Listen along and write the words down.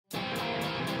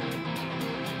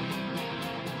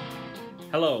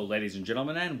Hello, ladies and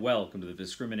gentlemen, and welcome to the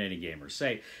Discriminating Gamer.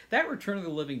 Say, that Return of the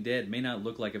Living Dead may not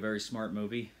look like a very smart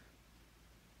movie,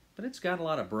 but it's got a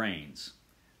lot of brains.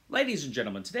 Ladies and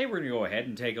gentlemen, today we're going to go ahead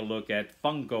and take a look at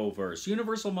Funkoverse,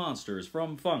 Universal Monsters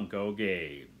from Funko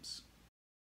Games.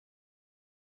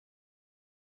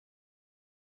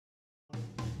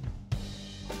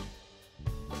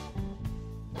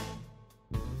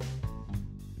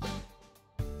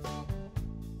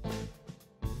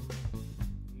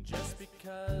 Just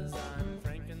because I'm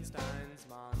Frankenstein's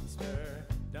monster,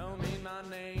 don't mean my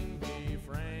name be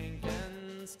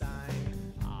Frankenstein.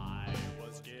 I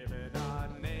was given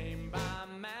a name by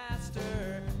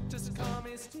master, just call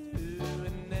me Stu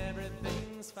and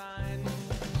everything's fine.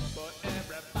 But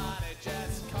everybody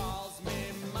just calls me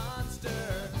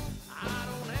monster. I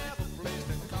don't have a place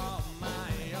to call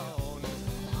my own.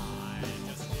 I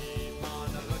just keep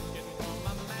on looking for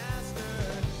my master.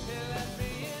 He left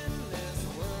me in this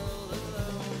world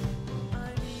alone.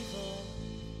 I'm evil,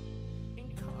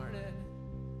 incarnate,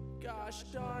 gosh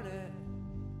darn it.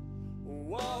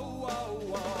 Whoa, whoa,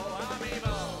 whoa, I'm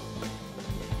evil,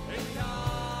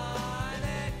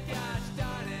 incarnate, gosh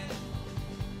darn it.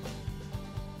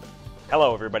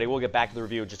 Hello everybody, we'll get back to the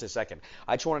review in just a second.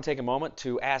 I just want to take a moment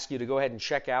to ask you to go ahead and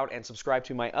check out and subscribe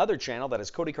to my other channel, that is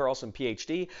Cody Carlson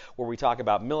PhD, where we talk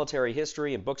about military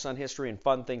history and books on history and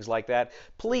fun things like that.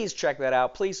 Please check that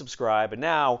out, please subscribe, and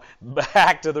now,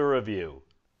 back to the review.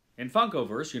 In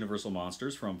Funkoverse, Universal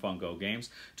Monsters from Funko Games,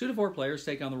 2 to 4 players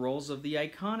take on the roles of the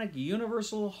iconic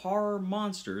Universal horror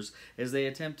monsters as they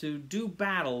attempt to do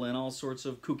battle in all sorts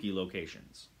of kooky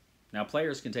locations. Now,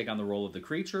 players can take on the role of the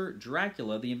creature,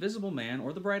 Dracula, the Invisible Man,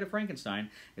 or the Bride of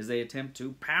Frankenstein as they attempt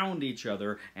to pound each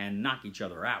other and knock each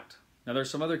other out. Now,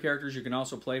 there's some other characters you can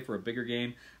also play for a bigger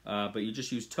game, but you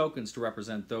just use tokens to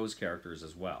represent those characters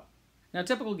as well. Now, a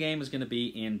typical game is going to be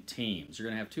in teams. You're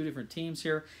going to have 2 different teams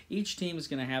here. Each team is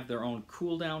going to have their own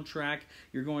cooldown track.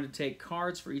 You're going to take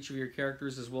cards for each of your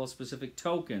characters as well as specific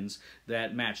tokens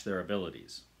that match their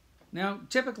abilities. Now,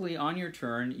 typically on your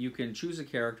turn, you can choose a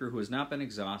character who has not been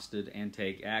exhausted and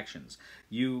take actions.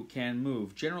 You can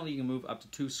move. Generally, you can move up to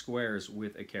 2 squares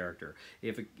with a character.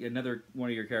 If another one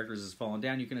of your characters has fallen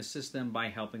down, you can assist them by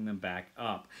helping them back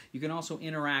up. You can also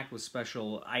interact with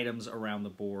special items around the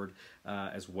board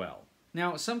as well.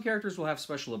 Now, some characters will have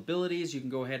special abilities. You can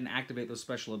go ahead and activate those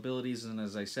special abilities, and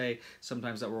as I say,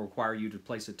 sometimes that will require you to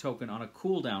place a token on a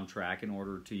cooldown track in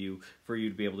order for you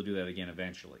to be able to do that again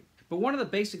eventually. But one of the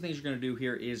basic things you're going to do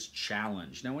here is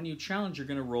challenge. Now, when you challenge, you're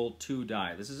going to roll 2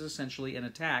 die. This is essentially an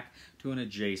attack to an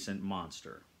adjacent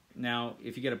monster. Now,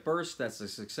 if you get a burst, that's a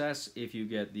success. If you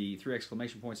get the 3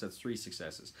 exclamation points, that's 3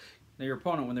 successes. Now, your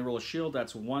opponent, when they roll a shield,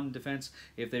 that's 1 defense.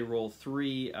 If they roll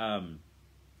 3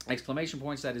 exclamation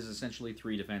points, that is essentially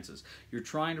 3 defenses. You're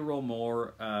trying to roll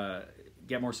more,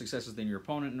 get more successes than your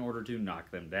opponent in order to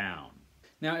knock them down.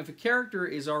 Now, if a character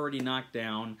is already knocked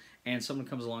down and someone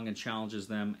comes along and challenges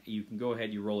them, you can go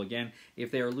ahead, you roll again.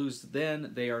 If they are lose, then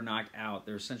they are knocked out.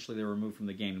 They're removed from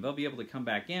the game. They'll be able to come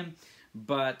back in,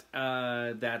 but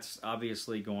that's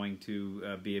obviously going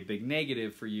to be a big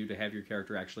negative for you to have your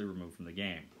character actually removed from the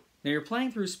game. Now, you're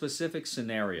playing through specific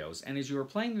scenarios, and as you are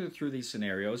playing through these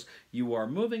scenarios, you are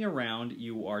moving around,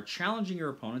 you are challenging your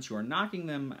opponents, you are knocking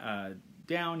them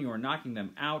down, you are knocking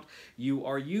them out, you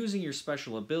are using your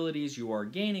special abilities, you are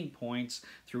gaining points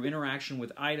through interaction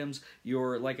with items,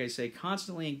 you're, like I say,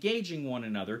 constantly engaging one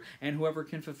another, and whoever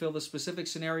can fulfill the specific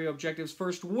scenario objectives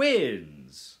first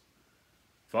wins.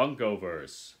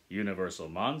 Funkoverse, Universal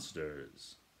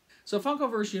Monsters. So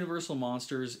Funkoverse Universal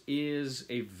Monsters is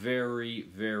a very,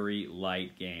 very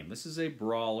light game. This is a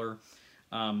brawler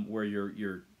where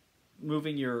you're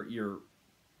moving your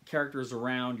characters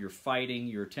around, you're fighting,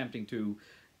 you're attempting to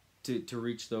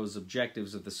reach those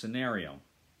objectives of the scenario.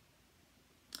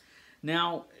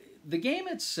 Now, the game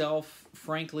itself,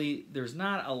 frankly, there's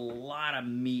not a lot of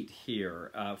meat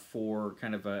here for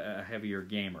kind of a heavier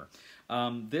gamer.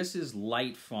 This is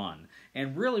light fun,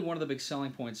 and really one of the big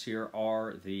selling points here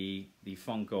are the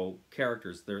Funko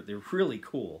characters. They're really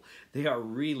cool. They are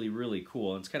really, really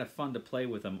cool, and it's kind of fun to play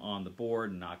with them on the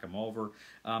board and knock them over.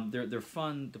 They're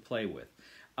fun to play with.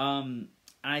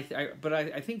 But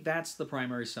I think that's the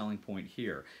primary selling point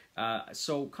here.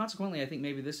 So consequently, I think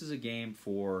maybe this is a game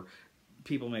for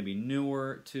people maybe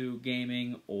newer to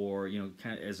gaming, or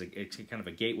kind of as a kind of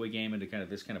a gateway game into kind of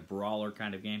this kind of brawler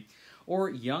kind of game,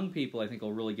 or young people I think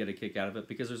will really get a kick out of it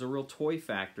because there's a real toy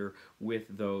factor with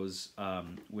those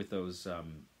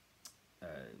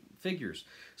figures.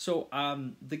 So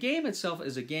the game itself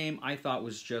as a game I thought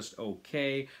was just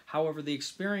okay. However, the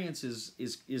experience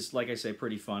is like I say,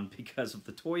 pretty fun because of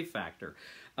the toy factor.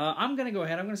 I'm going to go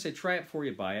ahead. I'm going to say try it before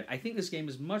you buy it. I think this game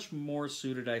is much more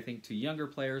suited, I think, to younger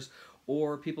players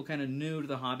or people kind of new to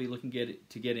the hobby looking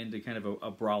to get into kind of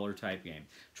a brawler type game.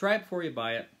 Try it before you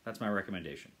buy it. That's my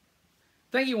recommendation.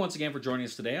 Thank you once again for joining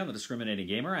us today on The Discriminating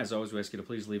Gamer. As always, we ask you to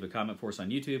please leave a comment for us on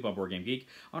YouTube, on Board Game Geek,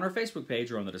 on our Facebook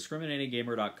page, or on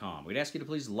thediscriminatinggamer.com. We'd ask you to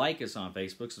please like us on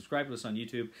Facebook, subscribe to us on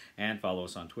YouTube, and follow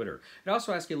us on Twitter. I'd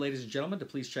also ask you, ladies and gentlemen, to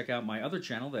please check out my other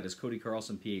channel, that is Cody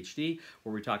Carlson, PhD,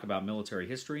 where we talk about military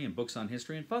history and books on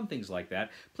history and fun things like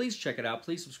that. Please check it out,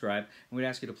 please subscribe, and we'd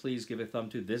ask you to please give a thumb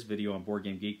to this video on Board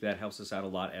Game Geek. That helps us out a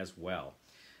lot as well.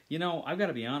 You know, I've got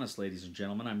to be honest, ladies and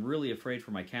gentlemen, I'm really afraid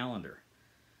for my calendar.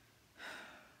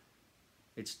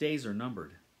 Its days are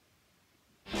numbered.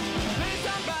 Please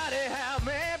somebody help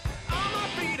me on my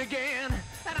feet again.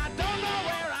 And I don't know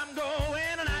where I'm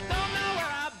going, and I don't know where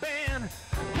I've been.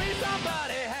 Please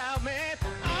somebody help me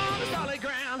on the solid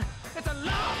ground. It's a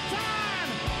long time,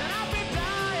 and I'll be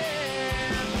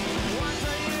dying. Once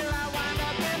a year I wind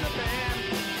up in the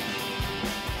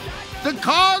band. The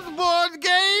cardboard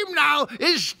game now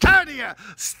is sturdier.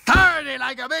 Sturdy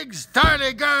like a big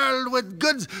sturdy girl with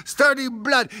good sturdy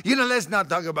blood. You know, let's not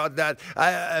talk about that.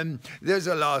 There's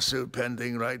a lawsuit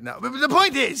pending right now. But the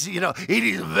point is, you know, it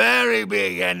is very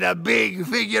big, and the big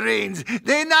figurines,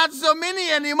 they're not so mini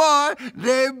anymore.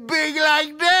 They're big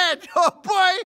like that. Oh boy,